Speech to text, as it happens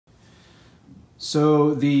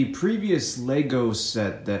So the previous Lego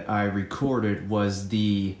set that I recorded was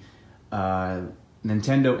the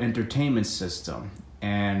Nintendo Entertainment System,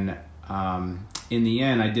 and in the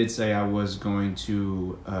end I did say I was going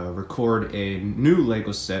to record a new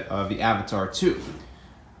Lego set of the Avatar 2.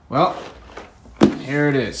 Well, here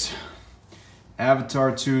it is.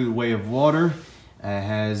 Avatar 2: The Way of Water.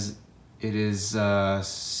 It is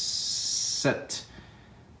set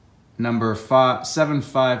number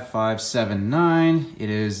 75579. It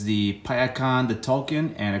is the Payakan, the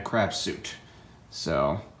Tolkien, and a crab suit.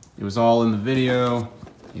 So it was all in the video.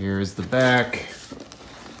 Here's the back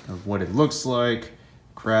of what it looks like.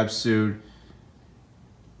 Crab suit,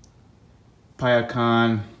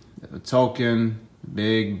 Payakan, the Tolkien,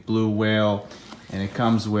 big blue whale, and it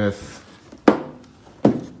comes with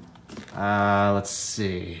let's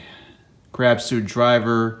see, crab suit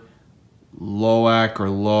driver, Loak or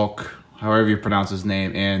Lok, however you pronounce his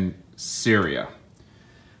name, in Syria.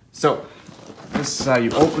 So this is how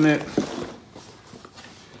you open it.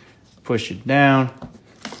 Push it down.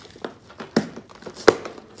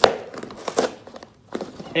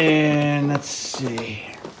 And let's see.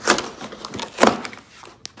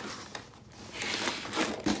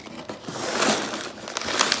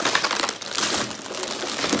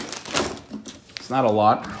 It's not a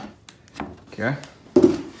lot. Okay.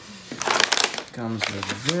 Comes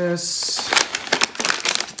with this.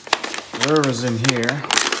 Whatever's in here.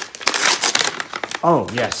 Oh,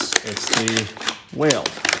 yes, it's the whale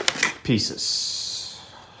pieces.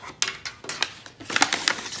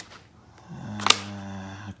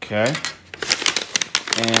 Okay.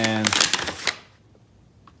 And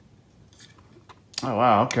oh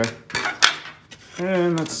wow, okay.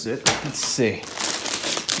 And that's it. Let's see.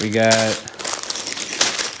 We got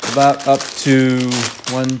about up to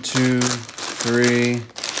 1, 2, 3,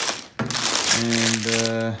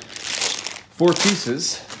 and 4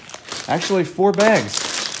 pieces. Actually, 4 bags.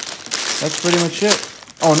 That's pretty much it.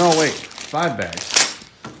 Oh no, wait, 5 bags.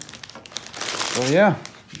 So yeah,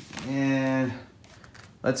 and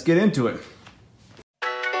let's get into it.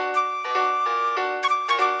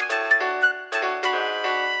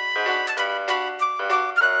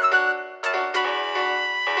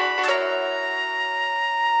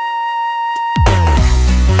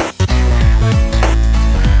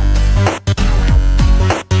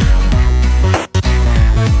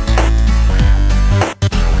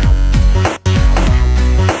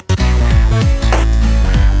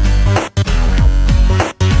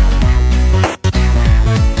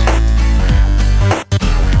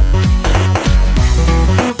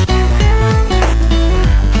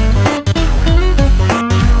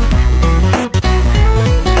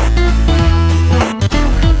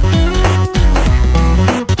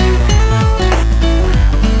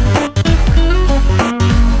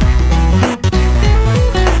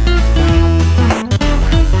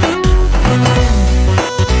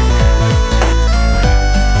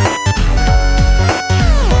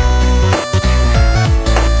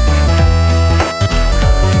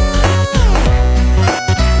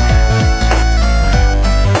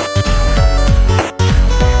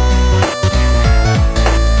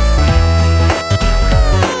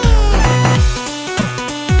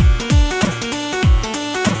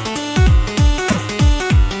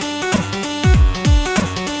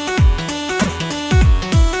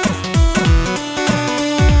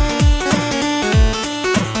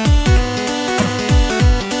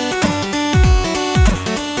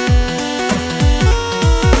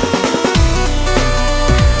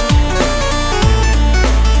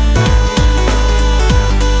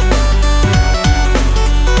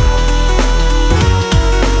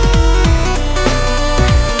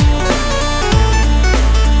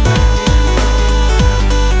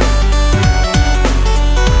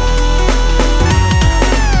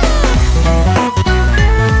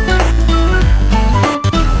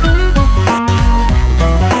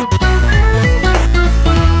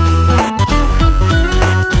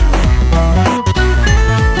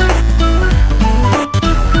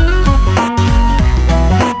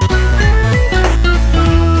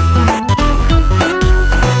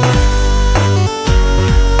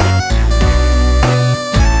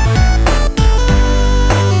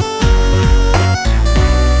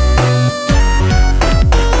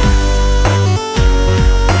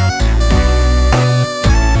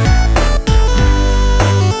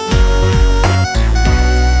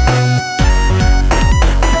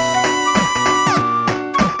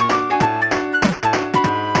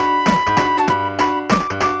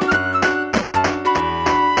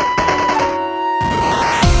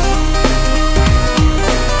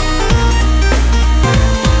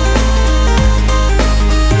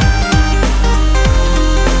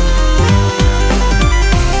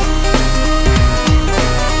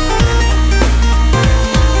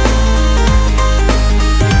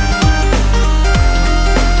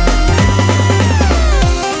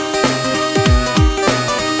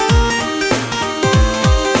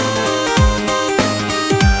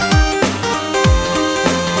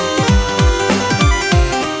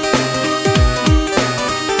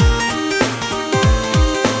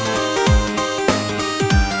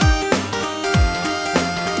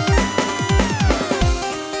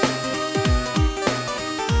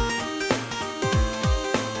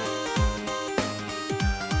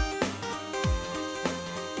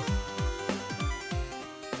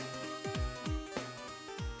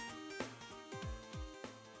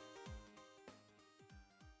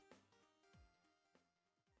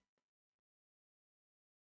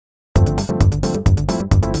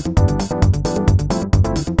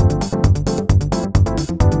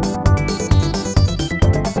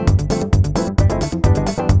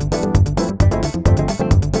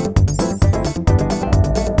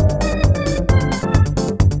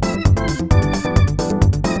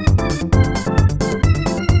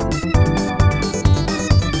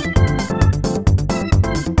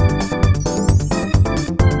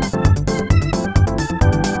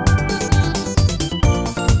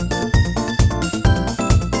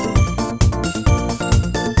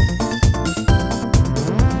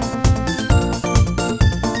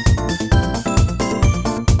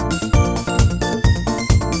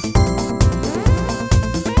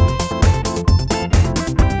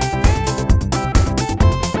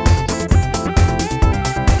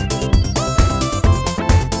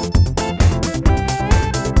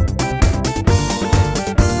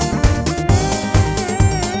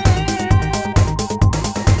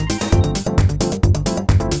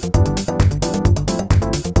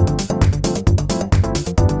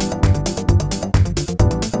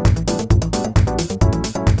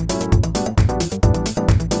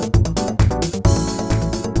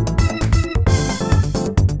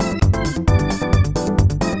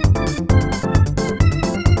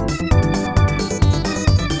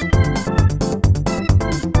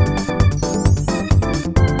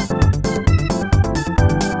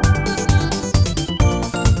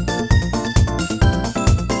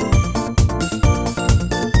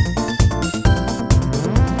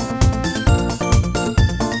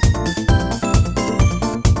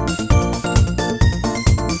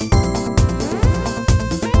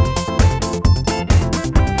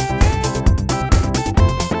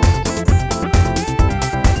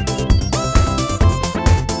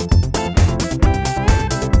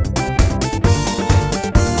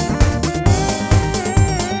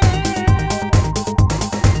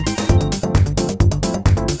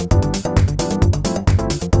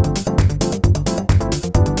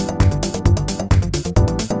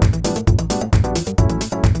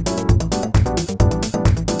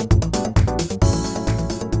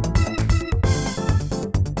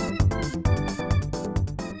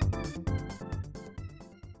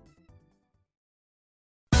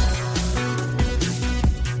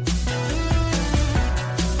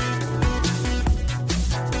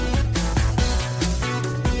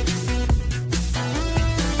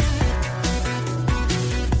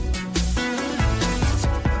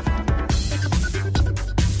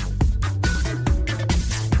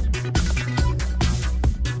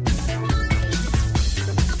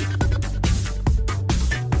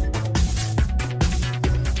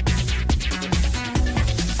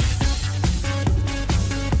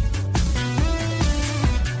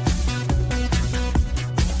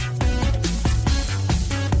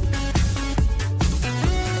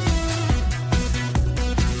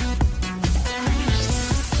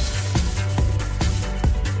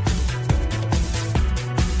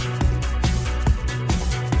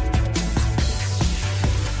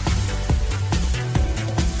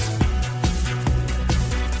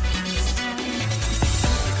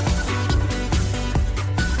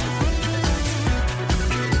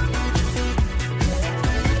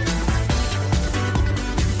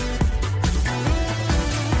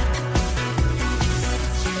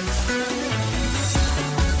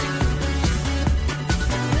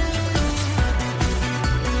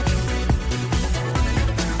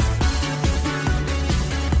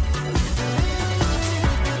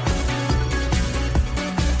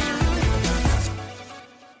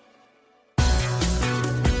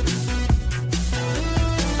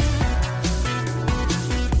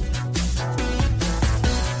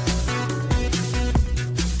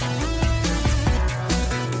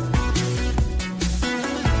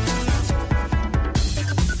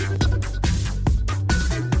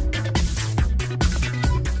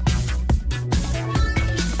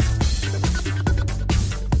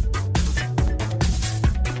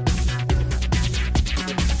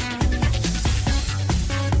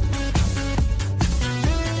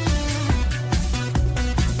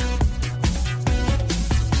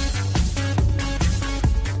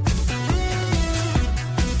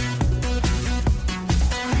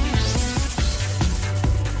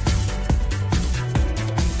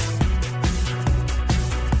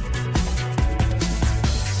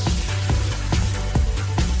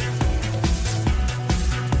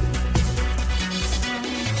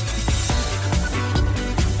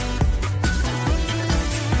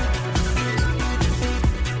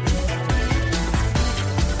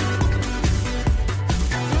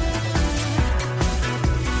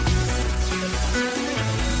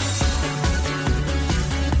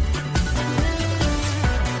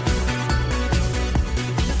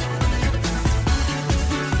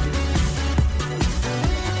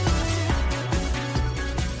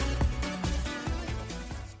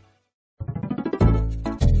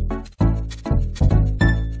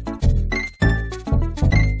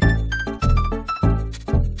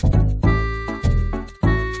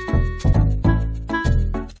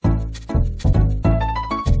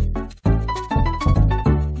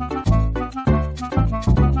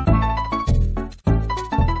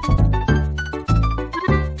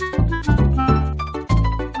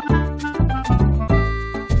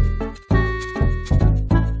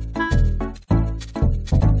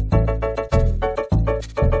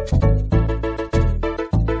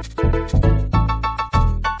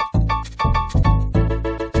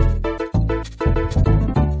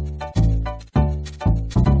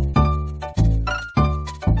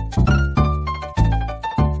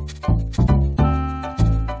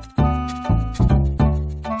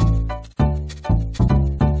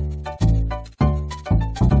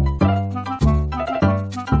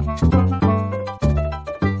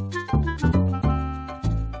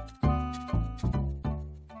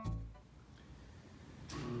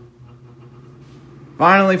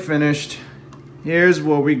 Finally finished. Here's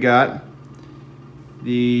what we got.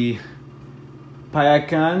 The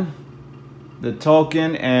Payakan, the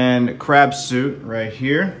Tolkien and crab suit right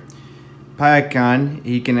here. Payakan,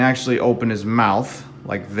 he can actually open his mouth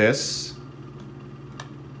like this.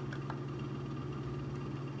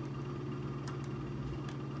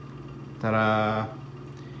 Ta-da!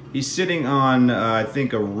 He's sitting on, I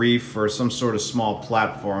think, a reef or some sort of small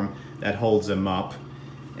platform that holds him up.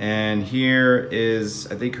 And here is,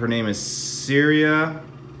 I think her name is Syria,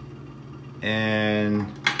 and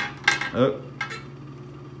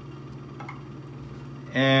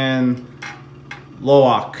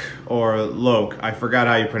Loak or Loke. I forgot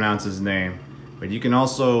how you pronounce his name, but you can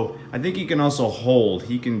also, I think he can also hold.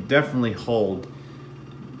 He can definitely hold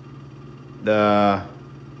the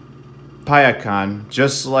Payakan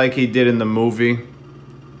just like he did in the movie.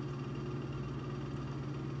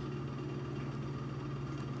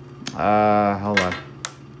 Hold on.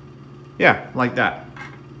 Yeah, like that.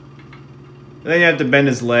 And then you have to bend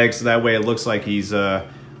his legs so that way it looks like he's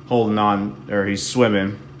holding on, or he's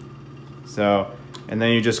swimming. So, and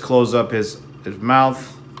then you just close up his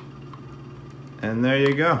mouth, and there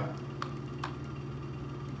you go.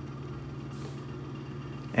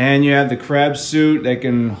 And you have the crab suit that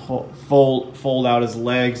can fold out his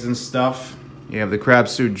legs and stuff. You have the crab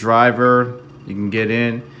suit driver, you can get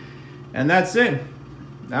in, and that's it.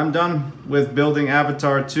 I'm done with building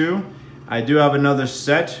Avatar 2. I do have another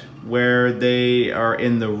set where they are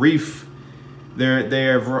in the reef. They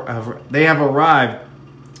have arrived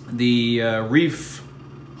the reef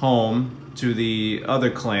home to the other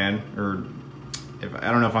clan, or I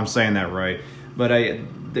don't know if I'm saying that right, but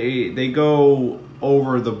they go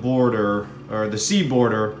over the border or the sea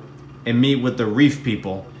border and meet with the reef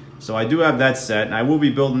people. So I do have that set, and I will be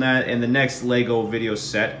building that in the next Lego video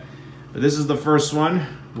set. But this is the first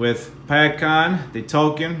one with Payakan, the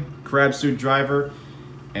Tolkien, crab suit driver,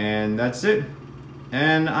 and that's it.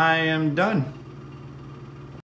 And I am done.